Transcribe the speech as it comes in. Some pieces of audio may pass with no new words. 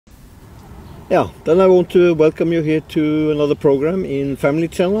Yeah, then I want to welcome you here to another program in Family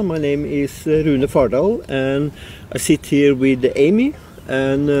Channel. My name is Rune Fardal, and I sit here with Amy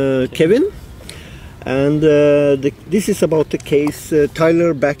and Kevin. And this is about the case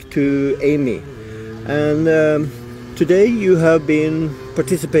Tyler back to Amy. And today you have been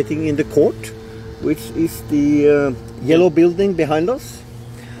participating in the court, which is the yellow building behind us.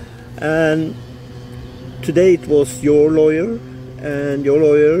 And today it was your lawyer and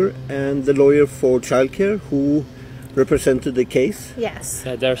the lawyer for childcare who represented the case. Yes.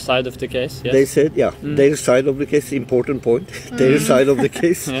 Their side of the case. Yes. They said, their side of the case. Important point. Their side of the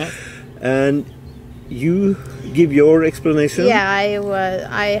case. Yeah. And you give your explanation. Yeah,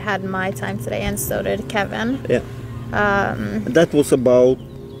 I had my time today, and so did Kevin. Yeah. That was about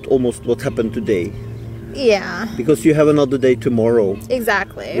almost what happened today. Yeah. Because you have another day tomorrow.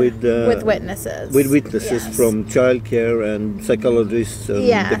 Exactly. With witnesses. With witnesses from childcare and psychologists and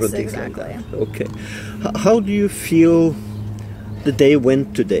different things like that. Okay. How do you feel the day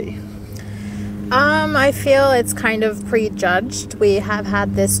went today? I feel it's kind of prejudged. We have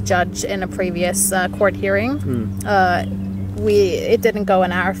had this judge in a previous court hearing. It didn't go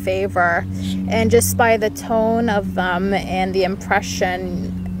in our favor, and just by the tone of them and the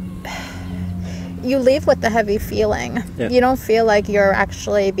impression, you leave with the heavy feeling. Yeah. You don't feel like you're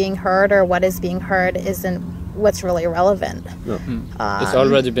actually being heard, or what is being heard isn't what's really relevant. No. It's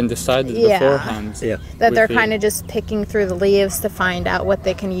already been decided beforehand. Yeah. That they're kind of just picking through the leaves to find out what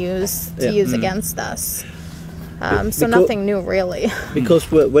they can use against us. So nothing new, really. Because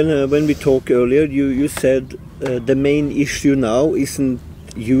when we talked earlier, you said the main issue now isn't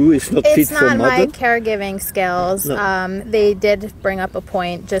it's not fit for mother. It's not my caregiving skills. No. They did bring up a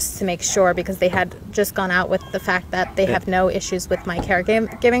point just to make sure, because they had just gone out with the fact that they have no issues with my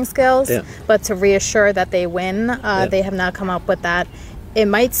caregiving skills. Yeah. But to reassure that they win, they have now come up with that. It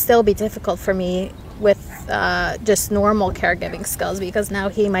might still be difficult for me with just normal caregiving skills, because now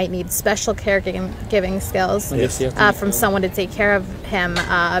he might need special caregiving skills from someone to take care of him,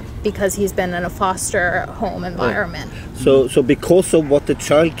 because he's been in a foster home environment. So because of what the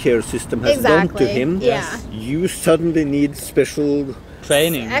child care system has done to him, you suddenly need special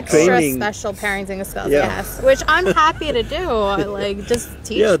training. Special parenting skills, yes. Which I'm happy to do. Like, just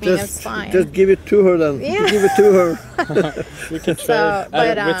teach me, it's fine. Just give it to her then. Yeah. Give it to her. We can train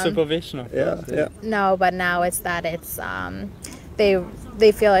with supervision. No, but now it's that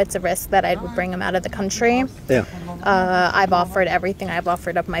they feel it's a risk that I would bring him out of the country. Yeah. I've offered everything. I've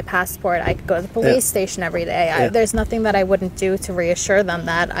offered up my passport. I could go to the police station every day. There's nothing that I wouldn't do to reassure them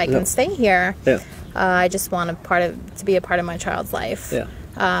that I can stay here. Yeah. I just want to be a part of my child's life. Yeah.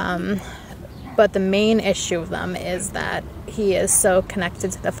 But the main issue of them is that he is so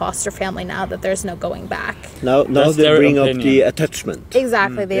connected to the foster family now that there's no going back. Now they bring up the attachment.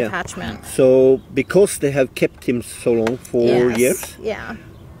 Exactly, the attachment. So because they have kept him so long, 4 years,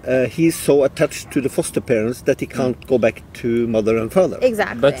 he's so attached to the foster parents that he can't go back to mother and father.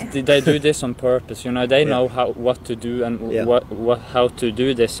 Exactly. But they do this on purpose, you know. They know what to do and how to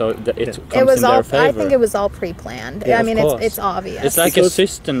do this, so that it comes in their favor. I think it was all pre-planned. I mean, it's obvious. It's like a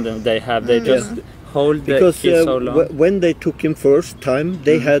system that they have. They just hold the kid so long. When they took him first time,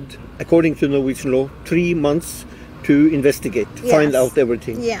 they had, according to Norwegian law, 3 months to investigate, find out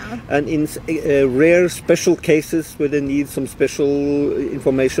everything. Yeah. And in rare special cases where they need some special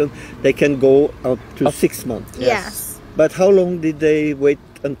information, they can go up to 6 months. Yes. But how long did they wait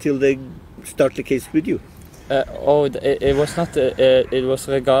until they start the case with you? It was not. It was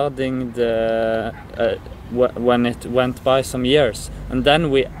regarding the when it went by some years, and then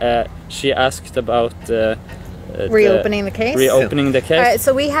she asked about. Reopening the case? Reopening the case. All right,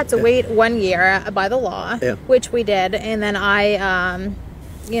 so we had to wait 1 year by the law, which we did, and then I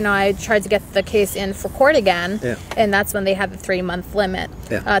tried to get the case in for court again, and that's when they had the 3-month limit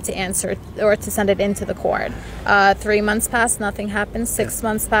to answer or to send it into the court. 3 months passed, nothing happened. 6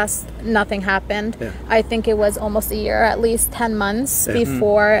 months passed, nothing happened. I think it was almost a year, at least 10 months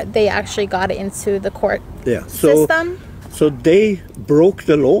before they actually got it into the court system. So they broke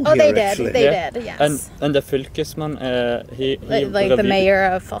the law here, they did. actually. They did, yes. And the fylkesman, he like the mayor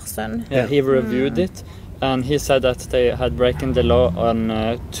of Farsund. Yeah, he reviewed it, and he said that they had broken the law on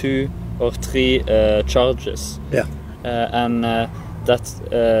 2 or 3 charges. Yeah. And that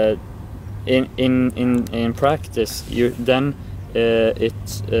in practice,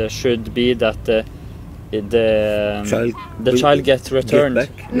 it should be that the child gets returned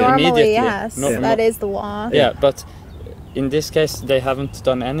normally, immediately. Yes, that is the law. Yeah, but in this case they haven't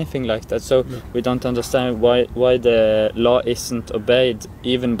done anything like that, so we don't understand why the law isn't obeyed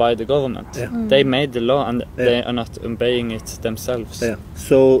even by the government. They made the law and they are not obeying it themselves.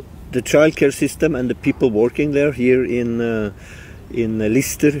 So the childcare system and the people working there here in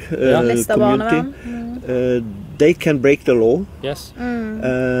Lister community, they can break the law. Yes.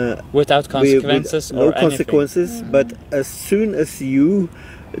 Without consequences no consequences. But as soon as you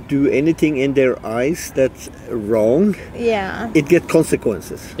do anything in their eyes that's wrong, it gets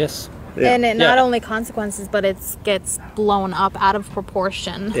consequences. Yes. Yeah. And not only consequences, but it gets blown up out of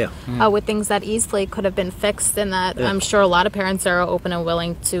proportion with things that easily could have been fixed, and that I'm sure a lot of parents are open and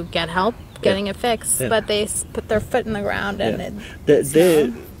willing to get help getting it fixed, but they put their foot in the ground and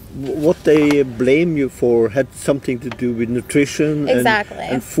what they blame you for had something to do with nutrition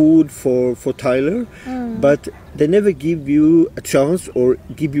and food for Tyler, but they never give you a chance or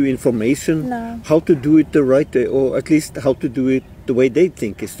give you information how to do it the right way, or at least how to do it the way they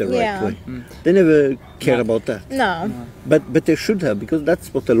think is the right way. They never care about that. But they should have, because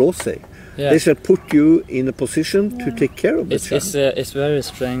that's what the law say. They should put you in a position to take care of the child. It's very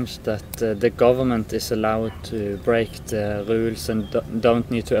strange that the government is allowed to break the rules and don't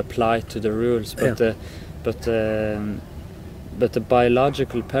need to apply to the rules, but the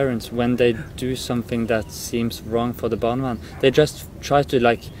biological parents, when they do something that seems wrong for the barnman, they just try to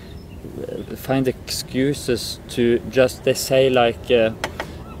like find excuses to they say like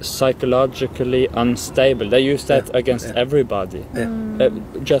psychologically unstable. They use that against everybody.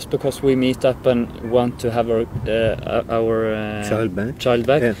 Just because we meet up and want to have our child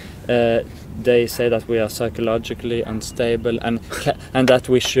back, they say that we are psychologically unstable and that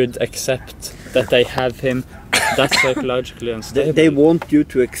we should accept that they have him. That's psychologically unstable. They want you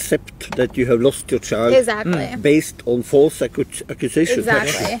to accept that you have lost your child based on false accusations.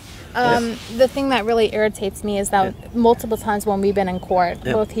 Exactly. The thing that really irritates me is that multiple times when we've been in court,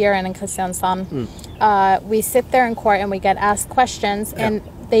 both here and in Kristiansand, we sit there in court and we get asked questions, and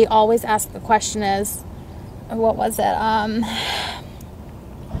they always ask the question is, what was it?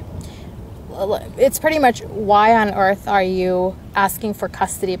 It's pretty much, why on earth are you asking for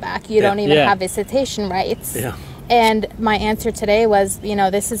custody back? You don't even have visitation rights. And my answer today was,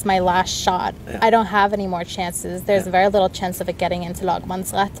 this is my last shot. I don't have any more chances. There's very little chance of it getting into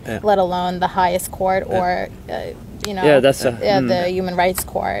lagmannsrett, let alone the highest court or, the human rights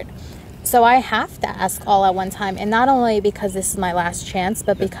court. So I have to ask all at one time, and not only because this is my last chance,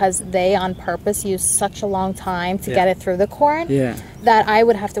 but because they on purpose use such a long time to get it through the court, that I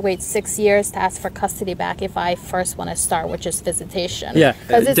would have to wait 6 years to ask for custody back if I first want to start with just visitation.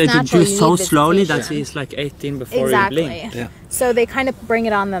 Because they do so slowly that he's like 18 before he blink. So they kind of bring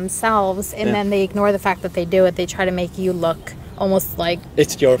it on themselves, and then they ignore the fact that they do it. They try to make you look almost like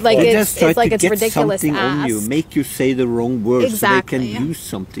it's your fault. Like they just try to it's get ridiculous something on you, make you say the wrong words so they can use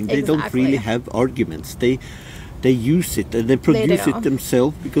something. They don't really have arguments. They use it and they produce it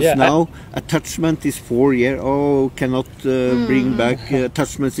themselves, because now attachment is 4 years. Oh, cannot bring back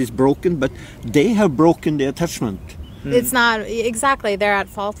attachments is broken, but they have broken the attachment. It's not exactly, they're at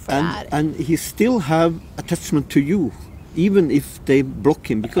fault for that. And he still have attachment to you, even if they block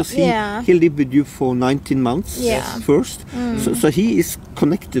him, because he lived with you for 19 months first. So he is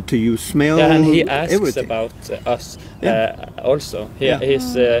connected to you, smell, and he asks everything. About us also.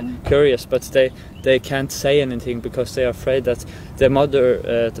 He's curious, but they can't say anything because they are afraid that the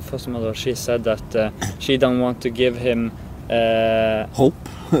mother, the foster mother, she said that she don't want to give him hope.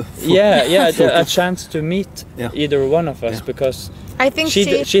 A chance to meet either one of us, because I think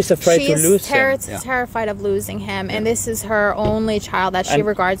she's afraid to lose him. Terrified of losing him, and this is her only child that she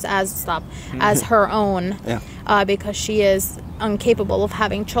regards as her own, because she is incapable of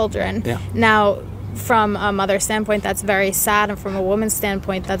having children. Now, from a mother's standpoint, that's very sad, and from a woman's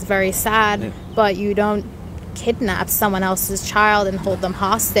standpoint, that's very sad. But you don't kidnap someone else's child and hold them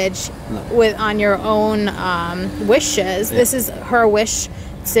hostage on your own wishes. This is her wish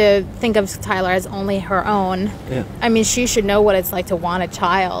to think of Tyler as only her own. I mean, she should know what it's like to want a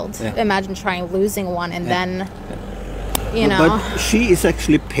child. Imagine trying losing one and then, But she is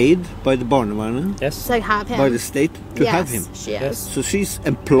actually paid by the barnevernet, to have him, by the state to have him. She is. So she's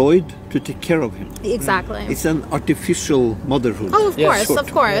employed to take care of him. Exactly. It's an artificial motherhood. Oh,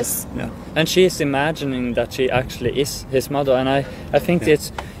 of course. And she is imagining that she actually is his mother, and I think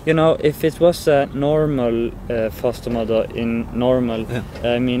it's, if it was a normal foster mother in normal,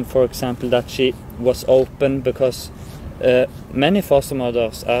 I mean, for example, that she was open, because many foster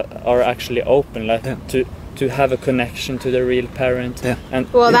mothers are actually open, like to to have a connection to the real parent. Yeah.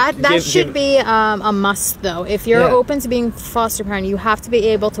 And well, that should be a must, though. If you're open to being foster parent, you have to be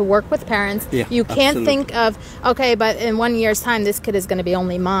able to work with parents. Yeah, you can't think of, okay, but in 1 year's time, this kid is going to be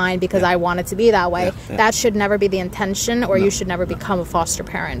only mine because I want it to be that way. Yeah, yeah. That should never be the intention, or you should never become a foster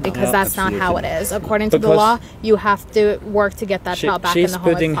parent, because that's not how it is. According to the law, you have to work to get that child back in the home she's as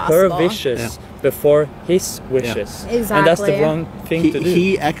possible. putting her wishes before his wishes. Exactly. And that's the wrong thing to do.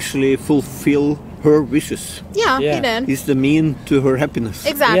 He actually fulfill her wishes. Yeah, he did. He's the mean to her happiness.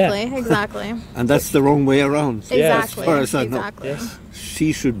 Exactly, exactly. And that's the wrong way around. Exactly. As far as I know. Yes.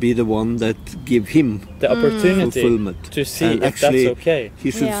 She should be the one that give him the opportunity fulfillment to see and if actually, that's okay. He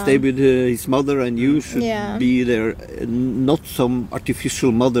should stay with his mother, and you should be there, not some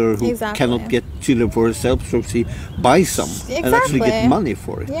artificial mother who cannot get children for herself, so she buys some and actually get money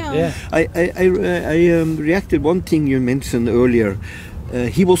for it. Yeah. I reacted one thing you mentioned earlier.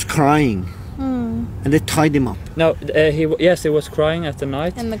 He was crying. And they tied him up. No, he was crying at the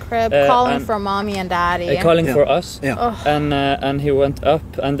night in the crib, calling for mommy and daddy, calling for us. Yeah. And he went up,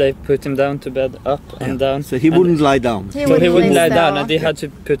 and they put him down to bed, up and down. So he wouldn't lie down. He wouldn't lie down, and they had to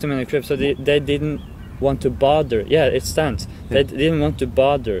put him in the crib. So they didn't want to bother. Yeah, it stands. They didn't want to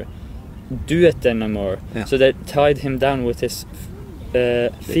bother, do it anymore. Yeah. So they tied him down with his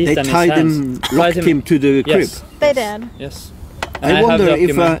feet and his hands. Locked him to the crib. Yes. They did. Yes. I wonder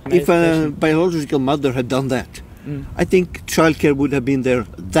if a biological mother had done that. I think childcare would have been there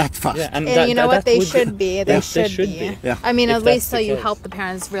that fast. Yeah, and you know what? They should be. They should be. Yeah. I mean, at least so you help the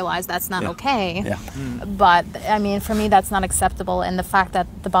parents realize that's not okay. Yeah. But, I mean, for me, that's not acceptable. And the fact that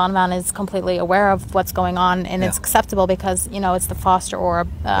the barnevern is completely aware of what's going on, and it's acceptable because, you know, it's the foster or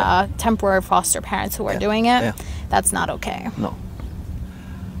temporary foster parents who are doing it, that's not okay. No.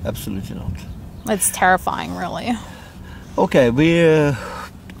 Absolutely not. It's terrifying, really. Okay,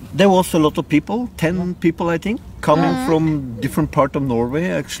 there was a lot of people, 10 people I think, coming from different part of Norway,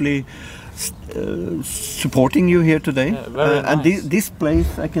 actually supporting you here today. Yeah, very nice. And this place,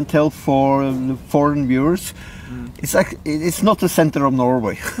 I can tell for the foreign viewers, it's not the center of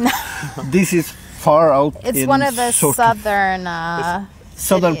Norway. This is far out. It's one of the southern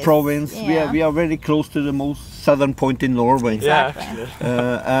cities. Province. Yeah. We are very close to the most southern point in Norway. Exactly.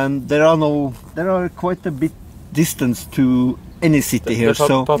 And there are quite a bit distance to any city here.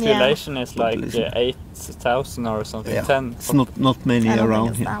 The population is like 8,000 or something. Yeah. 10. It's not many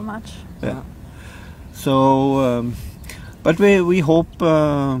around here. That much. Yeah. So, but we hope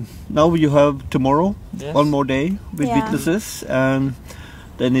now you have tomorrow one more day with witnesses, and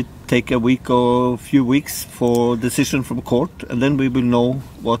then it take a week or a few weeks for decision from court, and then we will know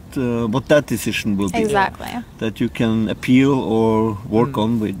what that decision will be. Exactly. That you can appeal or work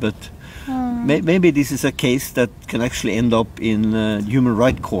on with, but. Maybe this is a case that can actually end up in human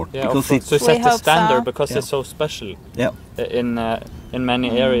rights court, because it's to set the standard, because it's so special in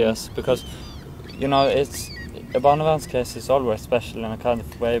many areas, because you know it's a barnevern's case is always special in a kind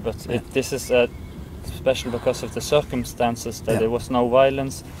of way, but this is special because of the circumstances, that there was no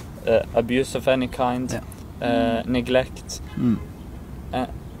violence, abuse of any kind, neglect.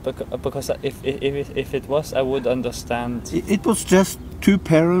 Because if it was, I would understand. It was just two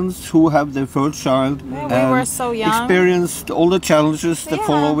parents who have their first child. Yeah, we were so young. Experienced all the challenges that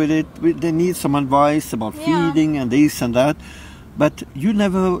follow with it. They need some advice about feeding and this and that. But you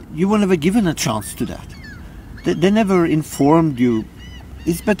were never given a chance to that. They never informed you.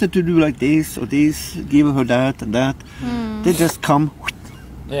 It's better to do like this or this. Give her that and that. They just come.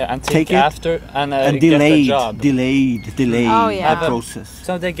 Yeah, and take after and delayed, get a job. Delayed the process.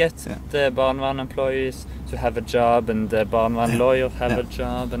 So they get the barnevern employees to have a job, and the barnevern lawyer have a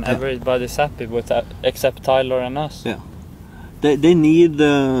job, and everybody's happy with that, except Tyler and us. Yeah, they need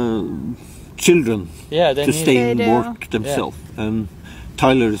children to stay and work themselves, and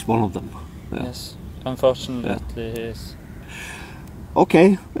Tyler is one of them. Yeah. Yes, unfortunately he is.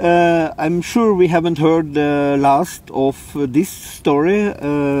 Okay, I'm sure we haven't heard the last of this story.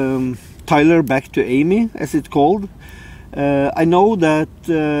 Tyler back to Amy, as it's called. I know that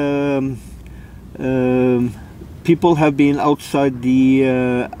people have been outside the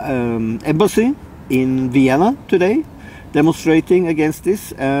embassy in Vienna today, demonstrating against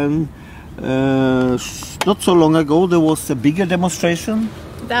this, and not so long ago there was a bigger demonstration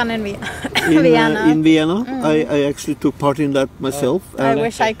down in Vienna. In Vienna. I actually took part in that myself. I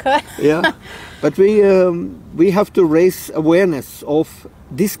wish I could. Yeah, but we have to raise awareness of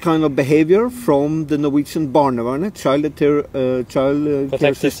this kind of behavior from the Norwegian barnevernet, child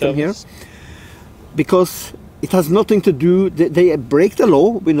care system here, because it has nothing to do. They break the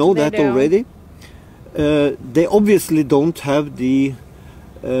law. We know that already. They obviously don't have the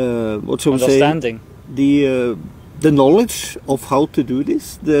understanding. the knowledge of how to do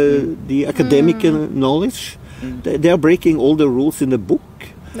this, the academic knowledge. They are breaking all the rules in the book.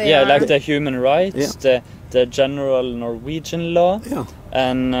 They are. like the human rights, the general Norwegian law,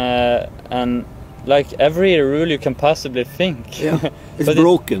 and like every rule you can possibly think. It's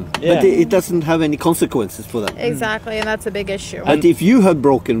broken, but it doesn't have any consequences for that. Exactly, and that's a big issue. And if you have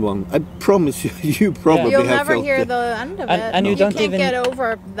broken one, I promise you, you probably You'll have never felt hear it. the end of it. And you don't can't even get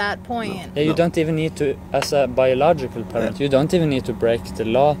over that point. You don't even need to, as a biological parent, you don't even need to break the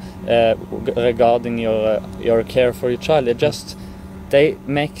law regarding your care for your child. They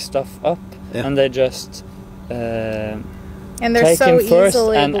make stuff up and they just and they're take so him first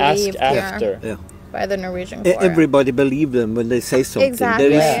easily and ask believed after. by the Norwegian court. Everybody believe them when they say something. Exactly.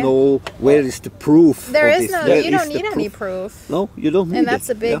 There is no, where is the proof? There of is this? no, Where you don't is need the any proof? proof. No, you don't need And that's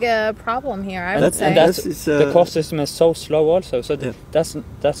it. a big problem here, I would say. And that's It's, the court system is so slow also. So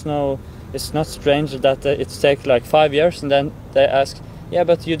that's no. It's not strange that it takes like 5 years, and then they ask, yeah,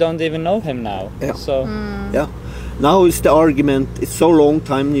 but you don't even know him now. So now is the argument. It's so long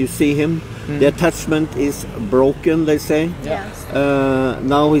time you see him. The attachment is broken, they say. Yes.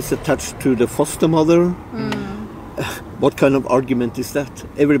 Now he's attached to the foster mother. What kind of argument is that?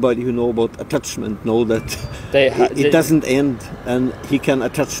 Everybody who know about attachment know that it doesn't end, and he can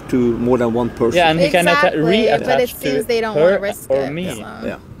attach to more than one person. Yeah, and he can reattach but it seems they don't her want to risk or it. me.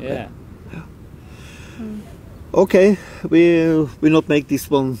 So. Yeah. Okay, we'll not make this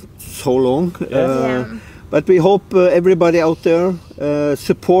one so long. But we hope everybody out there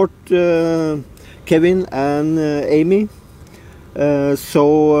support Kevin and Amy,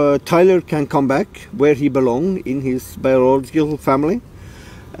 so Tyler can come back where he belongs in his biological family.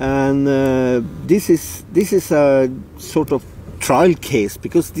 And this is a sort of trial case,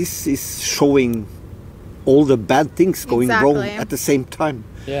 because this is showing all the bad things going wrong at the same time.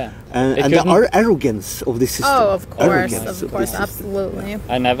 Yeah. And the arrogance of this system. Oh, of course, absolutely.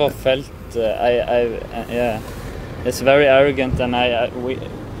 I never felt it's very arrogant, and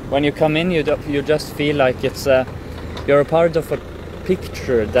when you come in, you just feel like you're a part of a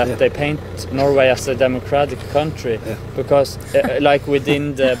picture that they paint Norway as a democratic country, because like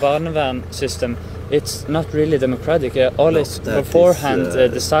within the barnevern system, it's not really democratic. All is beforehand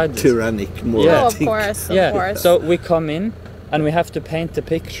decided. Tyrannic, more. Yeah, of course. So we come in, and we have to paint the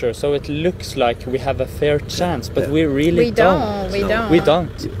picture so it looks like we have a fair chance, but we really don't. We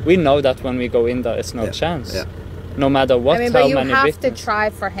don't. We know that when we go in there, it's no chance. No matter what, but you have to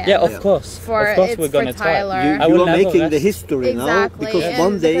try for him. Yeah, of course. We're going to try. You are making the history now, because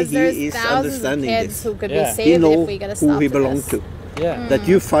one day he is understanding this. Who could be saved he knows if we get a who he belongs to. Yeah. That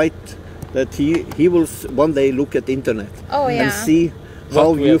you fight, that he will one day look at the internet and see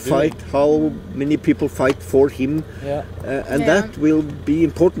how you fight, how many people fight for him, and that will be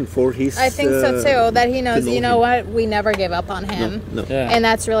important for his. I think so too. That he knows, you know what, we never give up on him, and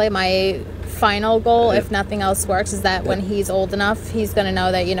that's really my final goal. If nothing else works, is that when he's old enough, he's going to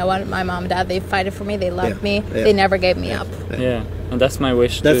know that, you know what, my mom and dad, they fighted for me, they loved me, they never gave me up. Yeah, and that's my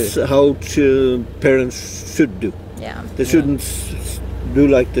wish. That's how parents should do. Yeah, they shouldn't do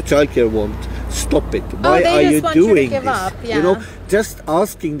like the childcare want. Stop it. Why are you doing this? You know, just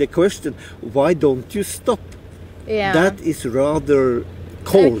asking the question, why don't you stop? Yeah. That is rather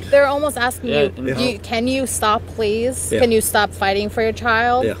cold. They're almost asking you, can you stop, please? Can you stop fighting for your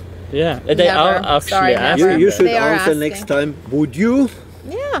child? Yeah, they are actually asking. You should answer next time, would you?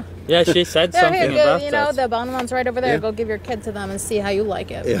 Yeah. Yeah, she said something about that. You know, the Bonneman's right over there. Go give your kid to them and see how you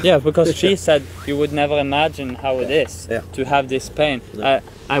like it. Yeah, because she said you would never imagine how it is to have this pain.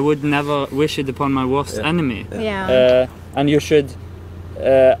 I would never wish it upon my worst enemy. Yeah. And you should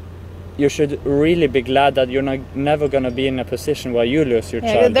really be glad that you're never going to be in a position where you lose your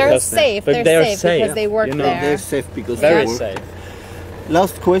child. They're safe. But they're safe because they work there. They're safe because very they work. safe.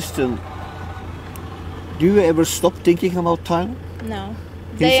 Last question. Do you ever stop thinking about Tyler? No.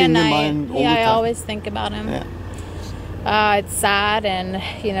 Day and night. I always think about him. It's sad, and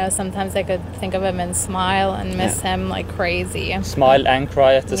you know, sometimes I could think of him and smile and miss him like crazy. Smile and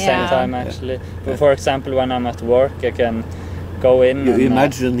cry at the same time, actually. But for example, when I'm at work, I can go in. You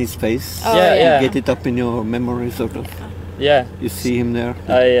imagine his face. Get it up in your memory, sort of. Yeah. You see him there.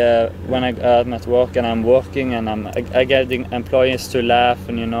 When I'm at work and I'm working, and I get the employees to laugh,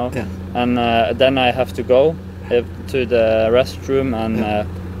 and you know, and then I have to go to the restroom and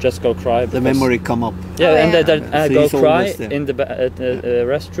just go cry. The memory come up. And then I go cry in the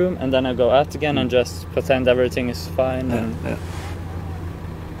restroom, and then I go out again and just pretend everything is fine.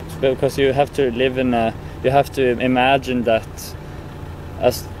 Because you have to live in you have to imagine that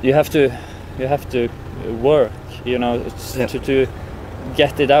you have to work, you know,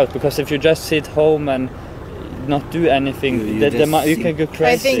 get it out, because if you just sit home and not do anything, you can go crazy.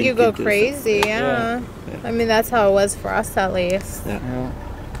 I think you go crazy, yeah. I mean, that's how it was for us, at least. Yeah.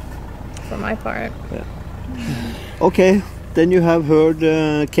 For my part. Yeah. Okay, then you have heard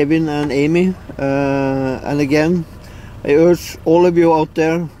Kevin and Amy, and again, I urge all of you out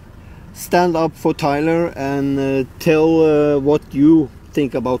there, stand up for Tyler and tell what you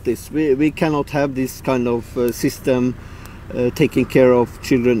think about this. We cannot have this kind of system taking care of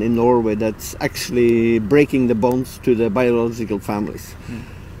children in Norway that's actually breaking the bonds to the biological families.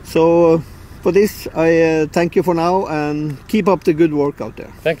 So for this, I thank you for now, and keep up the good work out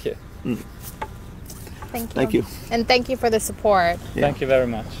there. Thank you. Thank you. Thank you. And thank you for the support. Thank you very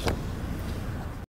much.